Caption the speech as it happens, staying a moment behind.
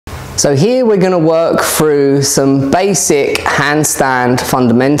So here we're going to work through some basic handstand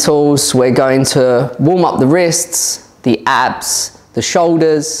fundamentals. We're going to warm up the wrists, the abs, the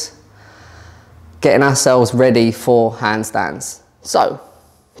shoulders, getting ourselves ready for handstands. So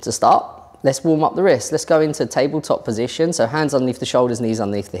to start, let's warm up the wrists. Let's go into tabletop position. So hands underneath the shoulders, knees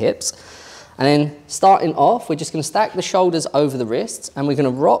underneath the hips. And then starting off, we're just going to stack the shoulders over the wrists and we're going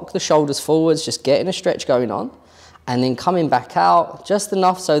to rock the shoulders forwards, just getting a stretch going on. And then coming back out just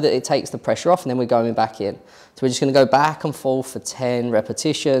enough so that it takes the pressure off, and then we're going back in. So we're just going to go back and forth for 10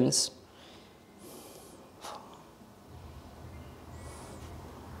 repetitions.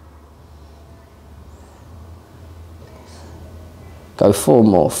 Go 4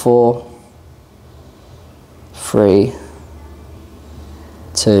 more. 4, 3,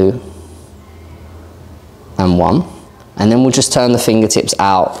 2, and 1. And then we'll just turn the fingertips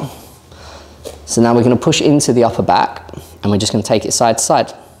out. So now we're going to push into the upper back and we're just going to take it side to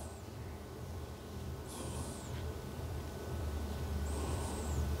side.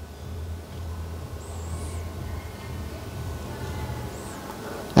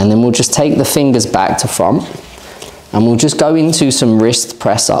 And then we'll just take the fingers back to front and we'll just go into some wrist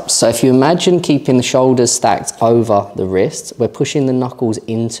press ups. So if you imagine keeping the shoulders stacked over the wrists, we're pushing the knuckles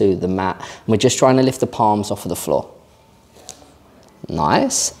into the mat and we're just trying to lift the palms off of the floor.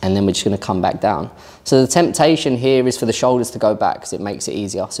 Nice, and then we're just going to come back down. So the temptation here is for the shoulders to go back because it makes it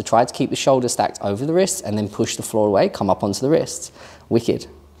easier. So try to keep the shoulders stacked over the wrists and then push the floor away, come up onto the wrists. Wicked.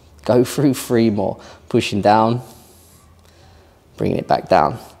 Go through 3 more. Pushing down, bringing it back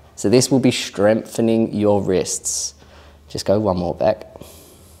down. So this will be strengthening your wrists. Just go 1 more back.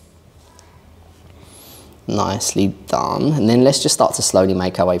 Nicely done. And then let's just start to slowly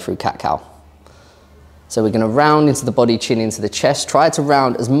make our way through cat-cow. So we're going to round into the body, chin into the chest. Try to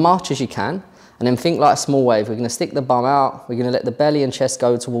round as much as you can. And then think like a small wave. We're going to stick the bum out. We're going to let the belly and chest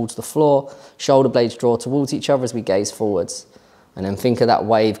go towards the floor. Shoulder blades draw towards each other as we gaze forwards. And then think of that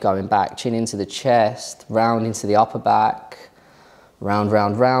wave going back. Chin into the chest, round into the upper back. Round,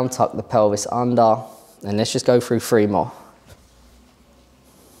 round, round. Tuck the pelvis under. And let's just go through 3 more.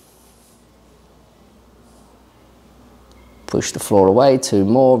 Push the floor away. 2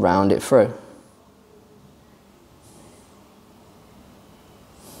 more. Round it through.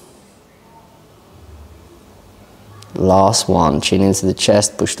 Last one, chin into the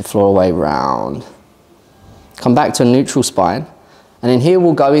chest, push the floor away, round. Come back to a neutral spine. And then here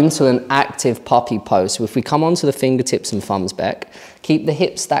we'll go into an active puppy pose. So if we come onto the fingertips and thumbs back, keep the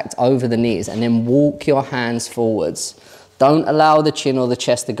hips stacked over the knees and then walk your hands forwards. Don't allow the chin or the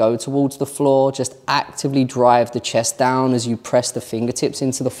chest to go towards the floor. Just actively drive the chest down as you press the fingertips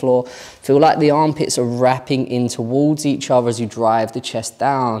into the floor. Feel like the armpits are wrapping in towards each other as you drive the chest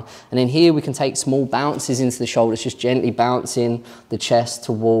down. And then here we can take small bounces into the shoulders, just gently bouncing the chest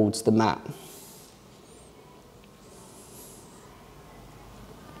towards the mat.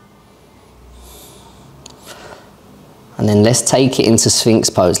 And then let's take it into Sphinx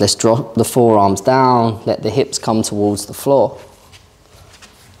pose. Let's drop the forearms down, let the hips come towards the floor.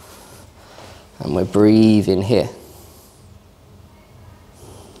 And we're breathing here.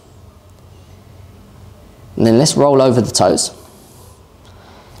 And then let's roll over the toes.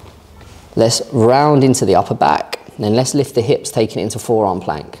 Let's round into the upper back. And then let's lift the hips, taking it into forearm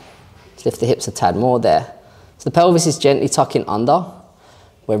plank. Let's lift the hips a tad more there. So the pelvis is gently tucking under.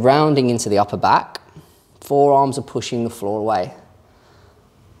 We're rounding into the upper back. Forearms are pushing the floor away.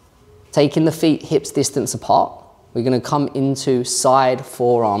 Taking the feet hips distance apart, we're going to come into side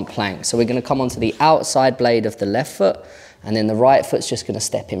forearm plank. So we're going to come onto the outside blade of the left foot, and then the right foot's just going to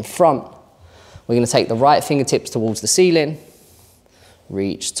step in front. We're going to take the right fingertips towards the ceiling,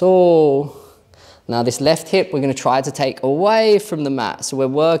 reach tall. Now this left hip we're going to try to take away from the mat. So we're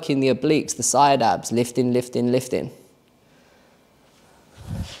working the obliques, the side abs, lifting, lifting, lifting.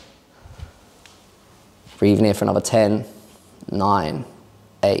 Breathing here for another 10, 9,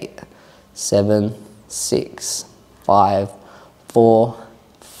 8, 7, 6, 5, 4,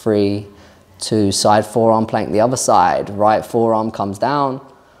 3, 2. Side forearm plank the other side. Right forearm comes down.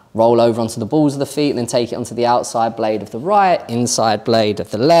 Roll over onto the balls of the feet and then take it onto the outside blade of the right, inside blade of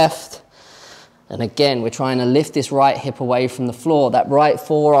the left. And again, we're trying to lift this right hip away from the floor. That right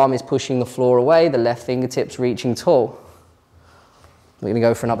forearm is pushing the floor away. The left fingertips reaching tall. We're going to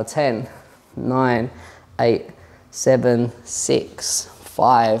go for another 10, 9, 8, 7, 6,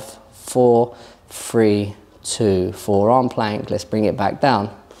 5, 4, 3, 2. Forearm plank. Let's bring it back down.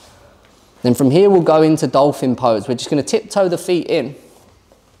 Then from here we'll go into dolphin pose. We're just going to tiptoe the feet in.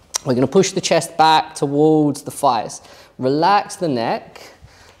 We're going to push the chest back towards the thighs. Relax the neck,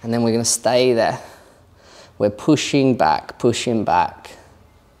 and then we're going to stay there. We're pushing back, pushing back.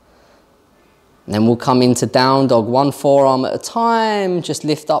 And then we'll come into down dog, one forearm at a time. Just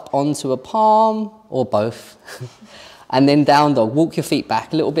lift up onto a palm or both. And then down dog, walk your feet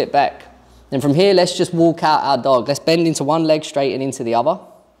back, a little bit back. Then from here, let's just walk out our dog. Let's bend into one leg, straighten into the other.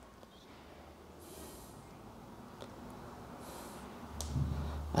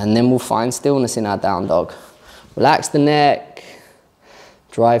 And then we'll find stillness in our down dog. Relax the neck,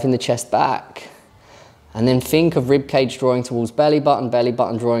 driving the chest back. And then think of rib cage drawing towards belly button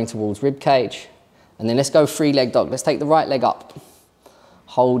drawing towards rib cage. And then let's go three leg dog. Let's take the right leg up.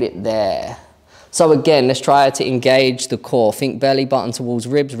 Hold it there. So again, let's try to engage the core. Think belly button towards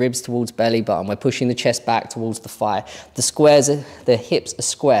ribs, ribs towards belly button. We're pushing the chest back towards the thigh. The squares, the hips are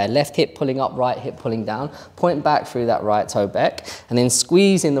square. Left hip pulling up, right hip pulling down. Point back through that right toe back. And then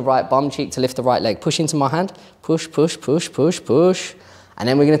squeeze in the right bum cheek to lift the right leg. Push into my hand. Push, push, push, push, push. And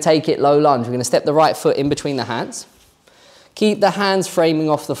then we're going to take it low lunge. We're going to step the right foot in between the hands. Keep the hands framing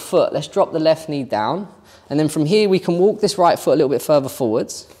off the foot. Let's drop the left knee down. And then from here, we can walk this right foot a little bit further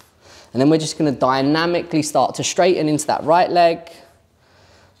forwards. And then we're just going to dynamically start to straighten into that right leg.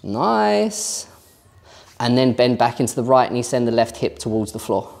 Nice. And then bend back into the right knee, send the left hip towards the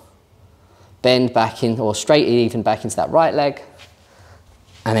floor. Bend back in, or straighten even back into that right leg.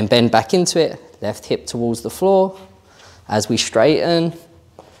 And then bend back into it, left hip towards the floor. As we straighten,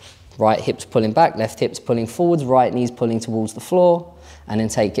 right hip's pulling back, left hip's pulling forwards, right knee's pulling towards the floor, and then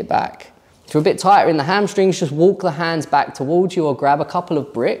take it back. If you're a bit tighter in the hamstrings, just walk the hands back towards you or grab a couple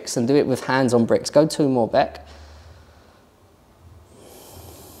of bricks and do it with hands on bricks. Go two more back.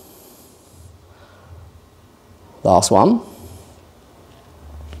 Last one.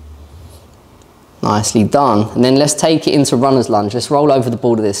 Nicely done. And then let's take it into runner's lunge. Let's roll over the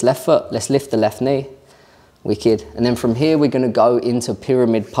ball of this left foot. Let's lift the left knee. Wicked. And then from here, we're going to go into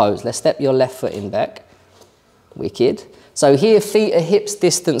pyramid pose. Let's step your left foot in back. Wicked. So here, feet are hips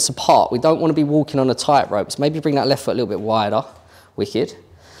distance apart. We don't want to be walking on a tightrope. So maybe bring that left foot a little bit wider. Wicked.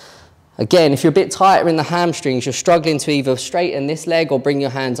 Again, if you're a bit tighter in the hamstrings, you're struggling to either straighten this leg or bring your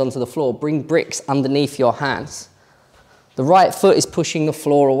hands onto the floor. Bring bricks underneath your hands. The right foot is pushing the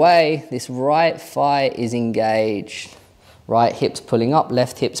floor away. This right thigh is engaged. Right hip's pulling up,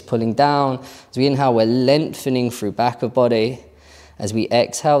 left hip's pulling down. As we inhale, we're lengthening through back of body. As we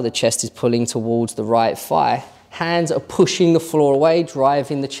exhale, the chest is pulling towards the right thigh. Hands are pushing the floor away,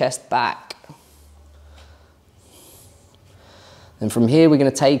 driving the chest back. And from here, we're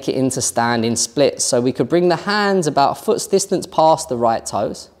going to take it into standing splits. So we could bring the hands about a foot's distance past the right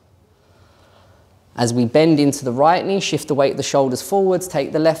toes. As we bend into the right knee, shift the weight of the shoulders forwards,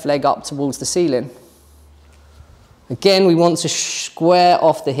 take the left leg up towards the ceiling. Again, we want to square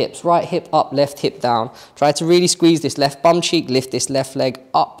off the hips. Right hip up, left hip down. Try to really squeeze this left bum cheek, lift this left leg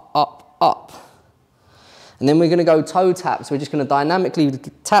up, up, up. And then we're going to go toe tap. So we're just going to dynamically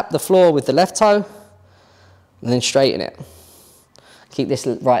tap the floor with the left toe and then straighten it. Keep this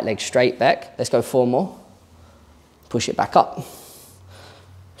right leg straight back. Let's go 4 more. Push it back up.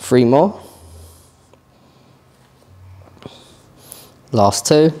 3 more. Last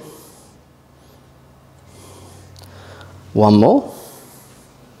 2. 1 more.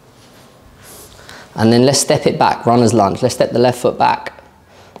 And then let's step it back, runner's lunge. Let's step the left foot back.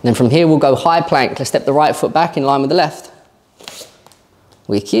 And then from here, we'll go high plank. Let's step the right foot back in line with the left.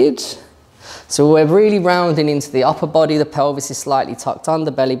 Wicked. So we're really rounding into the upper body. The pelvis is slightly tucked under,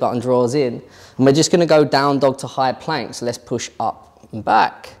 belly button draws in. And we're just going to go down dog to high plank. So let's push up and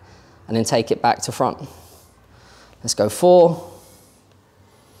back and then take it back to front. Let's go 4.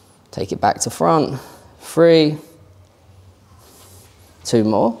 Take it back to front. 3. 2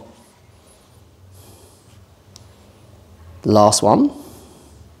 more. Last one.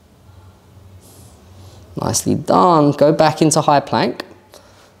 Nicely done. Go back into high plank.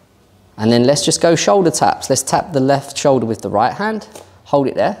 And then let's just go shoulder taps. Let's tap the left shoulder with the right hand. Hold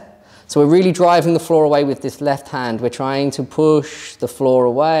it there. So we're really driving the floor away with this left hand. We're trying to push the floor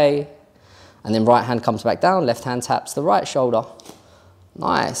away. And then right hand comes back down. Left hand taps the right shoulder.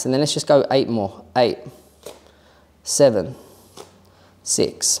 Nice. And then let's just go 8 more. 8, 7,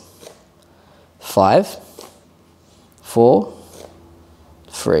 6, 5, 4,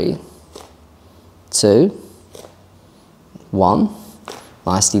 3, 2, 1.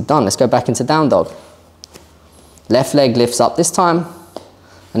 Nicely done. Let's go back into down dog. Left leg lifts up this time.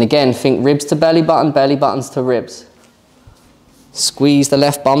 And again, think ribs to belly buttons to ribs. Squeeze the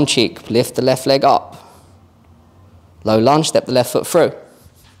left bum cheek, lift the left leg up. Low lunge, step the left foot through.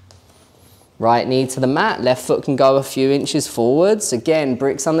 Right knee to the mat, left foot can go a few inches forwards. Again,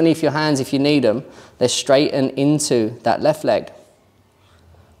 bricks underneath your hands if you need them. Let's straighten into that left leg.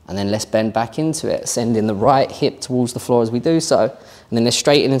 And then let's bend back into it, sending the right hip towards the floor as we do so. And then let's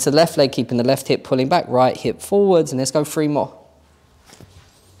straighten into the left leg, keeping the left hip pulling back, right hip forwards, and let's go 3 more.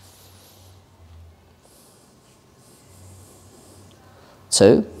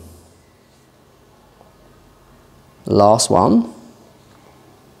 2. Last one.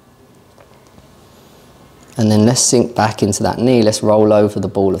 And then let's sink back into that knee. Let's roll over the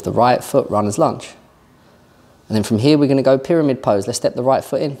ball of the right foot, runner's lunge. And then from here, we're going to go pyramid pose. Let's step the right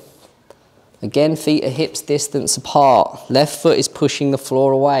foot in. Again, feet are hips distance apart. Left foot is pushing the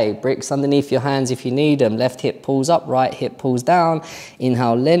floor away. Bricks underneath your hands if you need them. Left hip pulls up, right hip pulls down.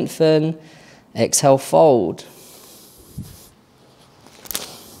 Inhale, lengthen. Exhale, fold.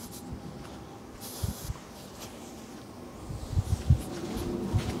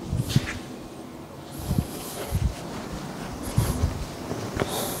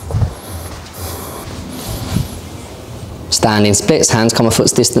 Standing splits, hands come a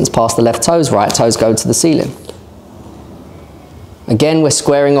foot's distance past the left toes, right toes go to the ceiling. Again, we're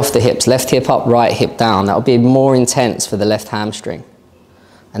squaring off the hips, left hip up, right hip down. That'll be more intense for the left hamstring.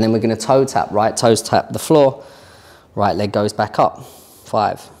 And then we're going to toe tap, right toes tap the floor, right leg goes back up.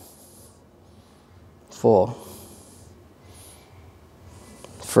 5, 4,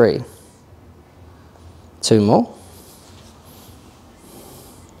 3, 2 more.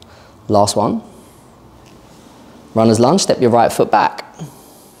 Last one. Runner's lunge, step your right foot back.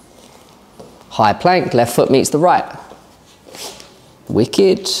 High plank, left foot meets the right.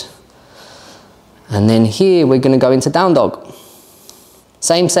 Wicked. And then here we're going to go into down dog.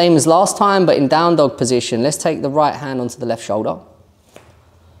 Same as last time, but in down dog position. Let's take the right hand onto the left shoulder.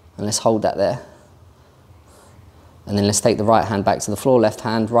 And let's hold that there. And then let's take the right hand back to the floor, left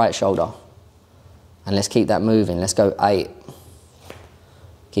hand, right shoulder. And let's keep that moving. Let's go 8.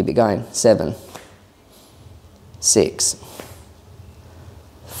 Keep it going. 7. 6,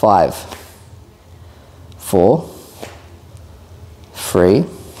 5, 4, 3,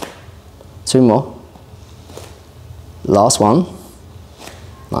 2 more. Last one.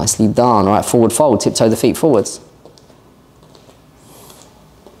 Nicely done. All right, forward fold, tiptoe the feet forwards.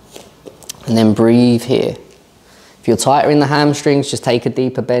 And then breathe here. If you're tighter in the hamstrings, just take a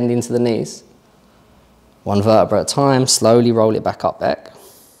deeper bend into the knees. 1 vertebra at a time, slowly roll it back up, back.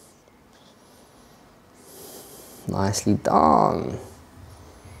 Nicely done.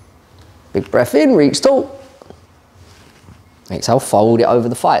 Big breath in, reach tall. Exhale, fold it over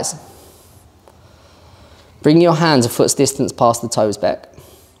the thighs. Bring your hands a foot's distance past the toes back.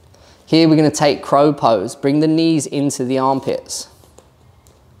 Here we're going to take crow pose. Bring the knees into the armpits.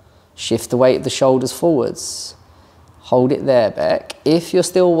 Shift the weight of the shoulders forwards. Hold it there, Beck. If you're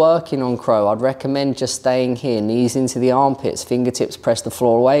still working on crow, I'd recommend just staying here. Knees into the armpits, fingertips press the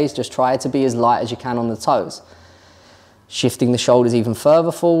floor away. Just try to be as light as you can on the toes. Shifting the shoulders even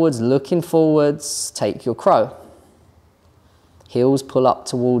further forwards, looking forwards, take your crow. Heels pull up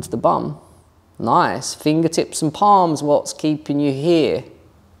towards the bum. Nice. Fingertips and palms, what's keeping you here?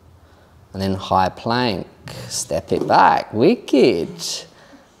 And then high plank, step it back, wicked.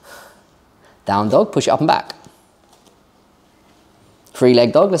 Down dog, push it up and back.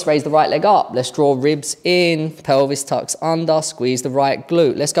 3-leg dog, let's raise the right leg up. Let's draw ribs in, pelvis tucks under, squeeze the right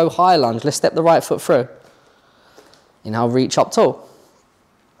glute. Let's go high lunge, let's step the right foot through. Inhale, reach up tall.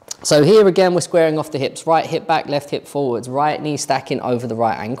 So here again, we're squaring off the hips. Right hip back, left hip forwards. Right knee stacking over the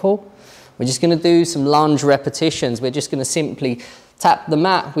right ankle. We're just going to do some lunge repetitions. We're just going to simply tap the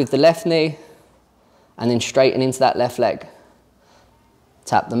mat with the left knee and then straighten into that left leg.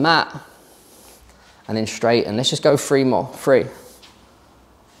 Tap the mat and then straighten. Let's just go 3 more. 3,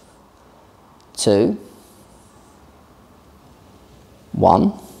 2,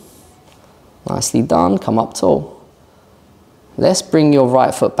 1. Nicely done. Come up tall. Let's bring your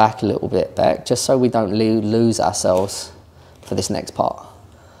right foot back a little bit, back, just so we don't lose ourselves for this next part.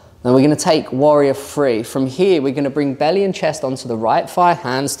 Now we're going to take warrior 3. From here, we're going to bring belly and chest onto the right thigh,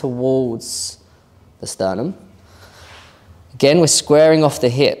 hands towards the sternum. Again, we're squaring off the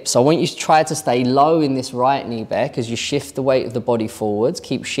hips. I want you to try to stay low in this right knee, Beck, as you shift the weight of the body forwards.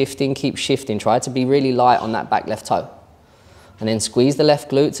 Keep shifting, keep shifting. Try to be really light on that back left toe. And then squeeze the left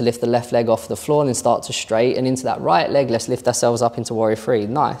glute to lift the left leg off the floor and then start to straighten into that right leg. Let's lift ourselves up into warrior 3.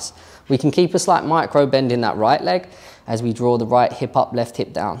 Nice. We can keep a slight micro bend in that right leg as we draw the right hip up, left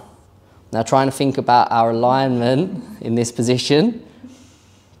hip down. Now trying to think about our alignment in this position.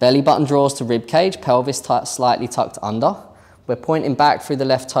 Belly button draws to rib cage, pelvis slightly tucked under. We're pointing back through the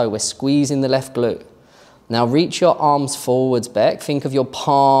left toe. We're squeezing the left glute. Now reach your arms forwards, Beck. Think of your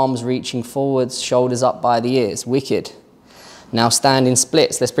palms reaching forwards, shoulders up by the ears. Wicked. Now stand in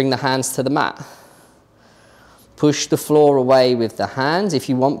splits. Let's bring the hands to the mat. Push the floor away with the hands. If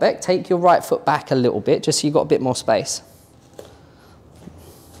you want, Beck, take your right foot back a little bit, just so you've got a bit more space.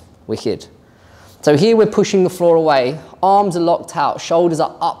 Wicked. So here we're pushing the floor away. Arms are locked out, shoulders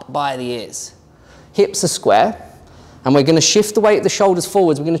are up by the ears. Hips are square. And we're going to shift the weight of the shoulders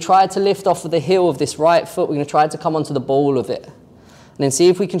forwards. We're going to try to lift off of the heel of this right foot. We're going to try to come onto the ball of it. And then see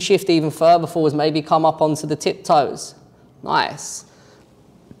if we can shift even further forwards, maybe come up onto the tiptoes. Nice.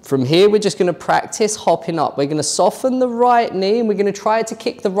 From here, we're just going to practice hopping up. We're going to soften the right knee and we're going to try to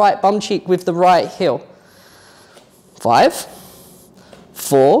kick the right bum cheek with the right heel. 5,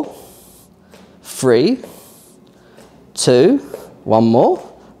 4, 3, 2, one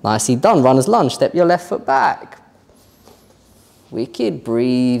more. Nicely done. Runner's lunge. Step your left foot back. Wicked.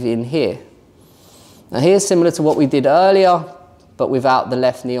 Breathe in here. Now here's similar to what we did earlier, but without the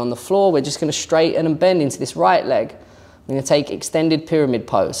left knee on the floor. We're just going to straighten and bend into this right leg. We're going to take extended pyramid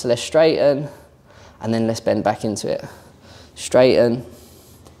pose. So let's straighten and then let's bend back into it. Straighten.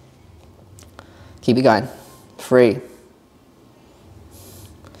 Keep it going. 3.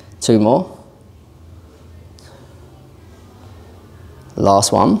 2 more.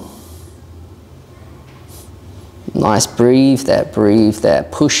 Last one. Nice, breathe there,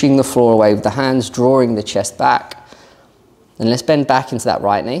 pushing the floor away with the hands, drawing the chest back. And let's bend back into that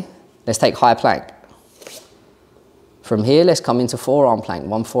right knee. Let's take high plank. From here, let's come into forearm plank,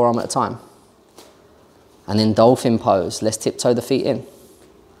 one forearm at a time. And then dolphin pose, let's tiptoe the feet in.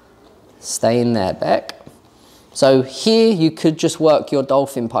 Stay in there, Beck. So here you could just work your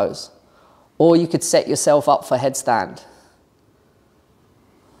dolphin pose, or you could set yourself up for headstand.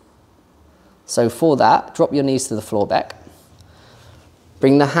 So for that, drop your knees to the floor, Beck.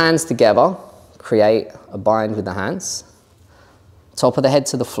 Bring the hands together, create a bind with the hands. Top of the head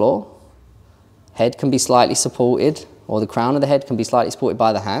to the floor. Head can be slightly supported, or the crown of the head can be slightly supported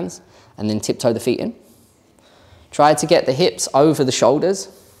by the hands, and then tiptoe the feet in. Try to get the hips over the shoulders.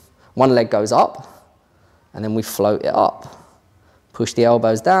 One leg goes up, and then we float it up. Push the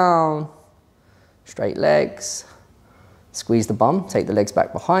elbows down, straight legs. Squeeze the bum, take the legs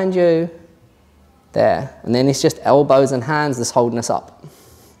back behind you. There, and then it's just elbows and hands that's holding us up.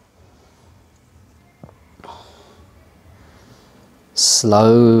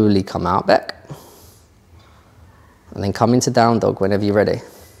 Slowly come out, Beck. And then come into down dog whenever you're ready.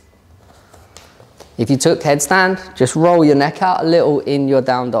 If you took headstand, just roll your neck out a little in your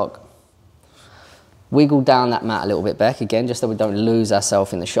down dog. Wiggle down that mat a little bit, Beck, again, just so we don't lose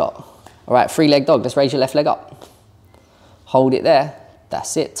ourselves in the shot. All right, 3-leg dog, let's raise your left leg up. Hold it there.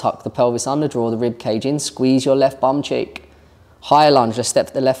 That's it, tuck the pelvis under, draw the rib cage in, squeeze your left bum cheek. High lunge, just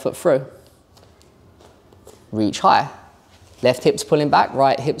step the left foot through. Reach high. Left hip's pulling back,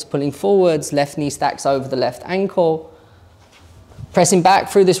 right hip's pulling forwards, left knee stacks over the left ankle. Pressing back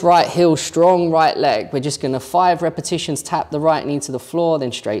through this right heel, strong right leg. We're just gonna 5 repetitions, tap the right knee to the floor,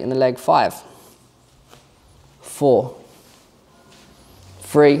 then straighten the leg. 5, 4,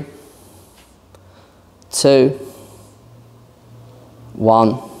 3, 2,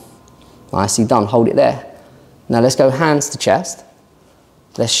 1. Nicely done, hold it there. Now let's go hands to chest.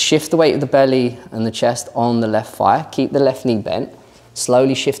 Let's shift the weight of the belly and the chest on the left thigh. Keep the left knee bent.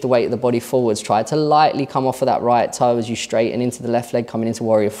 Slowly shift the weight of the body forwards. Try to lightly come off of that right toe as you straighten into the left leg, coming into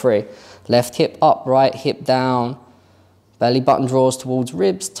warrior 3. Left hip up, right hip down. Belly button draws towards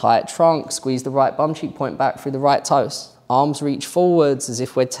ribs, tight trunk. Squeeze the right bum cheek, point back through the right toes. Arms reach forwards as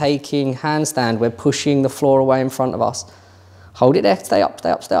if we're taking handstand. We're pushing the floor away in front of us. Hold it there, stay up, stay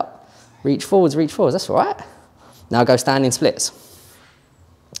up, stay up. Reach forwards, that's all right. Now go standing splits.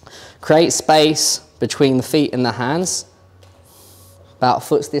 Create space between the feet and the hands, about a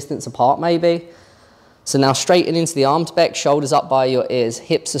foot's distance apart maybe. So now straighten into the arms, Beck, shoulders up by your ears,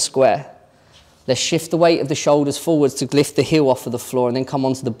 hips are square. Let's shift the weight of the shoulders forwards to lift the heel off of the floor and then come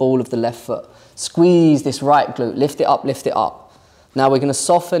onto the ball of the left foot. Squeeze this right glute, lift it up, lift it up. Now we're going to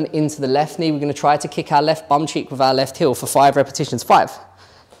soften into the left knee. We're going to try to kick our left bum cheek with our left heel for 5 repetitions. 5,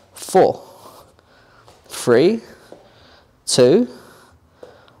 4, 3, 2,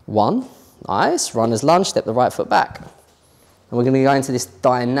 1. Nice. Runner's lunge. Step the right foot back. And we're going to go into this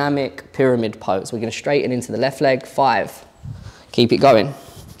dynamic pyramid pose. We're going to straighten into the left leg. 5. Keep it going.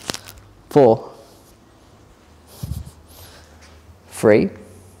 4, 3,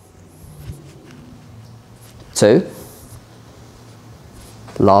 2.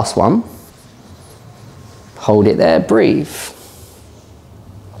 Last one. Hold it there, breathe.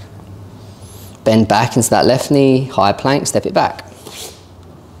 Bend back into that left knee, high plank, step it back.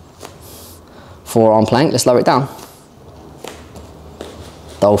 Forearm plank, let's lower it down.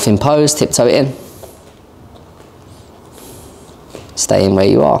 Dolphin pose, tiptoe it in. Stay in where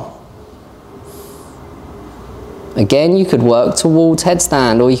you are. Again, you could work towards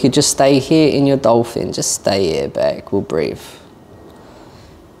headstand, or you could just stay here in your dolphin. Just stay here, Beck. We'll breathe.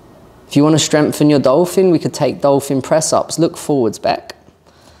 If you want to strengthen your dolphin, we could take dolphin press-ups. Look forwards, Beck.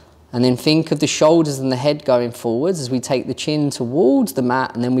 And then think of the shoulders and the head going forwards as we take the chin towards the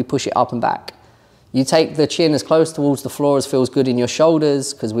mat, and then we push it up and back. You take the chin as close towards the floor as feels good in your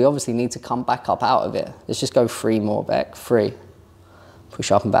shoulders, because we obviously need to come back up out of it. Let's just go 3 more, Beck. 3.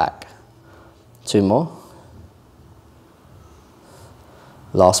 Push up and back. 2 more.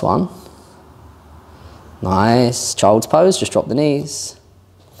 Last one. Nice. Child's pose, just drop the knees.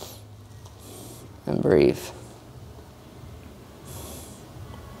 And breathe.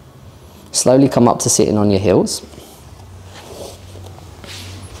 Slowly come up to sitting on your heels.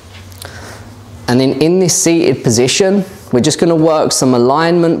 And then in this seated position, we're just going to work some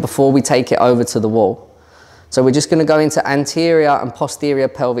alignment before we take it over to the wall. So we're just going to go into anterior and posterior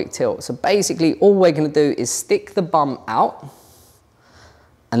pelvic tilt. So basically all we're going to do is stick the bum out,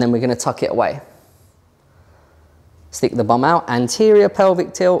 and then we're going to tuck it away. Stick the bum out, anterior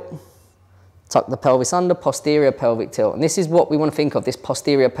pelvic tilt, tuck the pelvis under, posterior pelvic tilt. And this is what we want to think of, this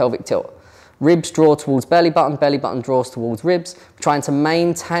posterior pelvic tilt. Ribs draw towards belly button draws towards ribs. We're trying to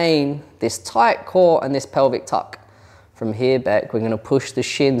maintain this tight core and this pelvic tuck. From here, Beck, we're going to push the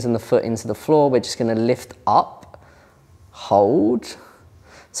shins and the foot into the floor. We're just going to lift up, hold.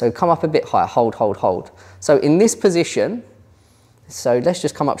 So come up a bit higher, hold, hold, hold. So in this position, so let's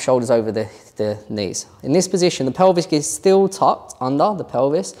just come up shoulders over the knees. In this position, the pelvis is still tucked under the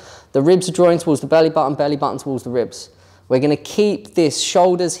pelvis. The ribs are drawing towards the belly button towards the ribs. We're going to keep this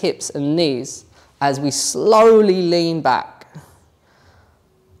shoulders, hips and knees as we slowly lean back.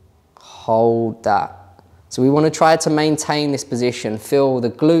 Hold that. So we want to try to maintain this position. Feel the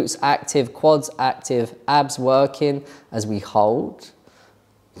glutes active, quads active, abs working as we hold.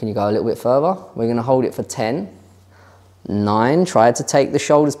 Can you go a little bit further? We're going to hold it for 10. 9, try to take the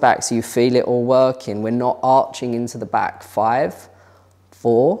shoulders back so you feel it all working. We're not arching into the back. 5,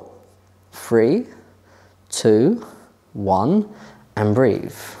 4, 3, 2, 1, and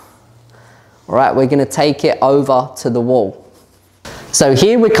breathe. All right, we're going to take it over to the wall. So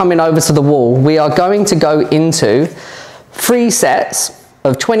here we're coming over to the wall. We are going to go into 3 sets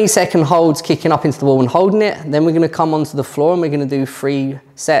of 20-second holds, kicking up into the wall and holding it. Then we're going to come onto the floor and we're going to do 3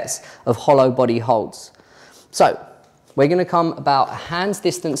 sets of hollow body holds. So we're going to come about a hand's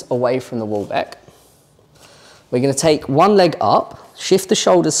distance away from the wall, Beck. We're going to take one leg up, shift the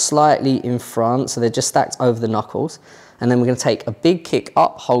shoulders slightly in front so they're just stacked over the knuckles, and then we're going to take a big kick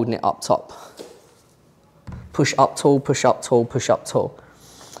up, holding it up top. Push up tall, push up tall, push up tall.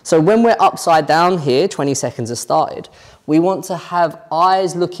 So when we're upside down here, 20 seconds has started, we want to have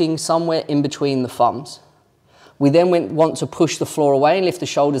eyes looking somewhere in between the thumbs. We then want to push the floor away and lift the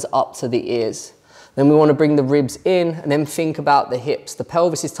shoulders up to the ears. Then we want to bring the ribs in and then think about the hips. The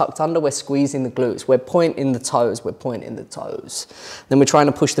pelvis is tucked under, we're squeezing the glutes. We're pointing the toes, we're pointing the toes. Then we're trying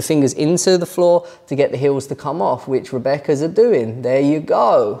to push the fingers into the floor to get the heels to come off, which Rebecca's are doing. There you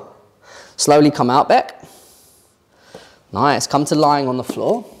go. Slowly come out, Beck. Nice, come to lying on the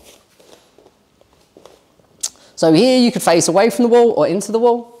floor. So here you could face away from the wall or into the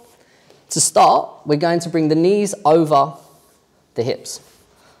wall. To start, we're going to bring the knees over the hips,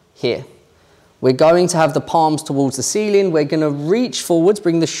 here. We're going to have the palms towards the ceiling. We're going to reach forwards,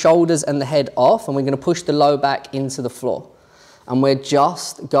 bring the shoulders and the head off, and we're going to push the low back into the floor. And we're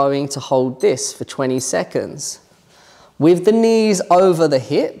just going to hold this for 20 seconds. With the knees over the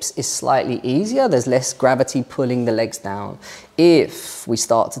hips, it's slightly easier. There's less gravity pulling the legs down. If we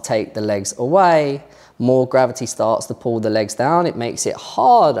start to take the legs away, more gravity starts to pull the legs down. It makes it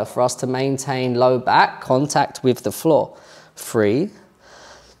harder for us to maintain low back contact with the floor. 3,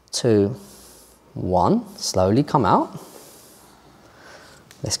 2, 1, slowly come out.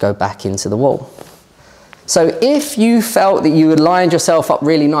 Let's go back into the wall. So if you felt that you had lined yourself up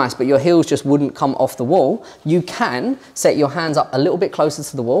really nice, but your heels just wouldn't come off the wall, you can set your hands up a little bit closer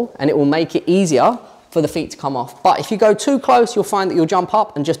to the wall and it will make it easier for the feet to come off. But if you go too close, you'll find that you'll jump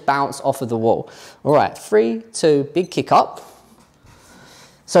up and just bounce off of the wall. All right, 3, 2, big kick up.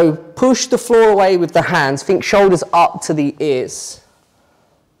 So push the floor away with the hands, think shoulders up to the ears.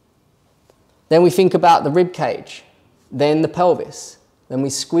 Then we think about the rib cage, then the pelvis. Then we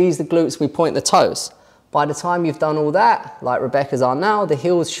squeeze the glutes, we point the toes. By the time you've done all that, like Rebecca's are now, the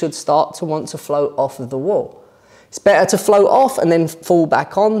heels should start to want to float off of the wall. It's better to float off and then fall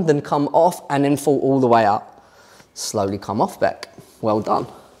back on than come off and then fall all the way up. Slowly come off, Beck. Well done.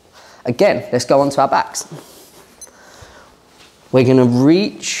 Again, let's go onto our backs. We're going to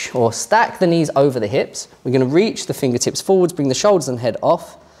reach or stack the knees over the hips. We're going to reach the fingertips forwards, bring the shoulders and head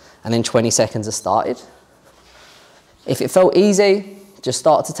off. And then 20 seconds have started. If it felt easy, just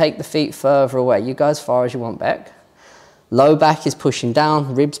start to take the feet further away. You go as far as you want back. Low back is pushing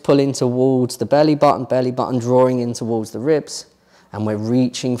down, ribs pulling towards the belly button drawing in towards the ribs, and we're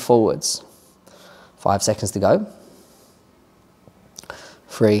reaching forwards. 5 seconds to go.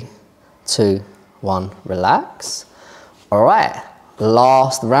 3, 2, 1, relax. All right,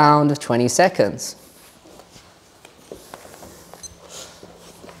 last round of 20 seconds.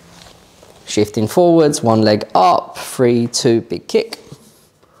 Shifting forwards, one leg up, 3, 2, big kick.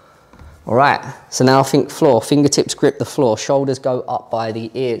 All right, so now think floor, fingertips grip the floor, shoulders go up by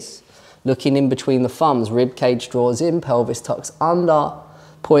the ears. Looking in between the thumbs, rib cage draws in, pelvis tucks under,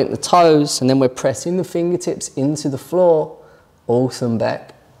 point the toes, and then we're pressing the fingertips into the floor. Awesome,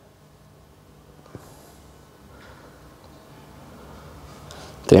 back.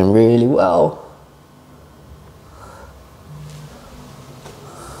 Doing really well.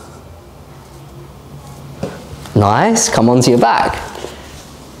 Nice, come onto your back.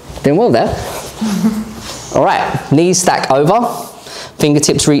 Doing well there. All right, knees stack over,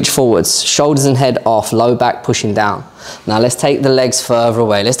 fingertips reach forwards, shoulders and head off, low back pushing down. Now let's take the legs further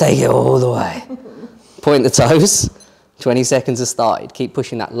away. Let's take it all the way. Point the toes. 20 seconds have started. Keep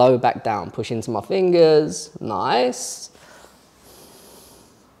pushing that low back down. Push into my fingers. Nice.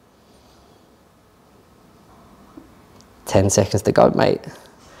 Ten seconds to go, mate.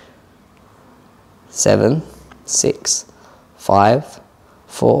 7, 6, 5,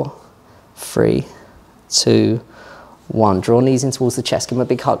 4, 3, 2, 1. Draw knees in towards the chest. Give them a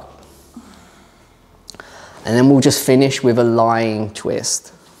big hug. And then we'll just finish with a lying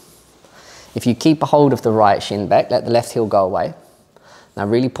twist. If you keep a hold of the right shin back, let the left heel go away. Now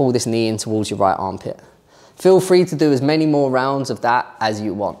really pull this knee in towards your right armpit. Feel free to do as many more rounds of that as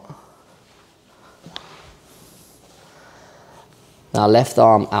you want. Now left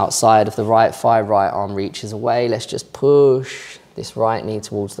arm outside of the right thigh, right arm reaches away. Let's just push this right knee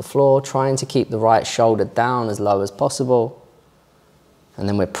towards the floor, trying to keep the right shoulder down as low as possible. And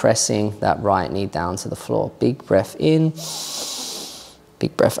then we're pressing that right knee down to the floor. Big breath in,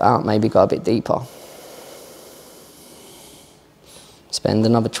 big breath out, maybe go a bit deeper. Spend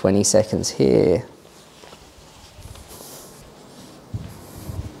another 20 seconds here.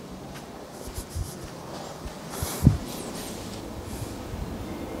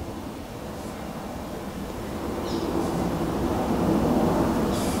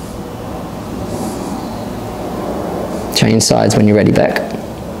 Change sides when you're ready, back.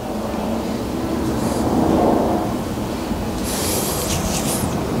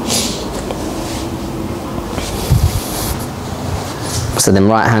 So then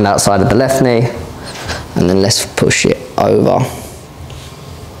right hand outside of the left knee, and then let's push it over.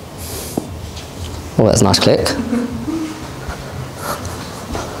 Oh, that's a nice click.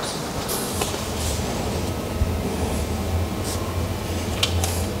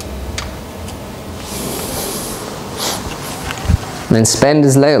 And then spend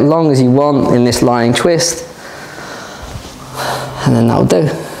as long as you want in this lying twist, and then that'll do.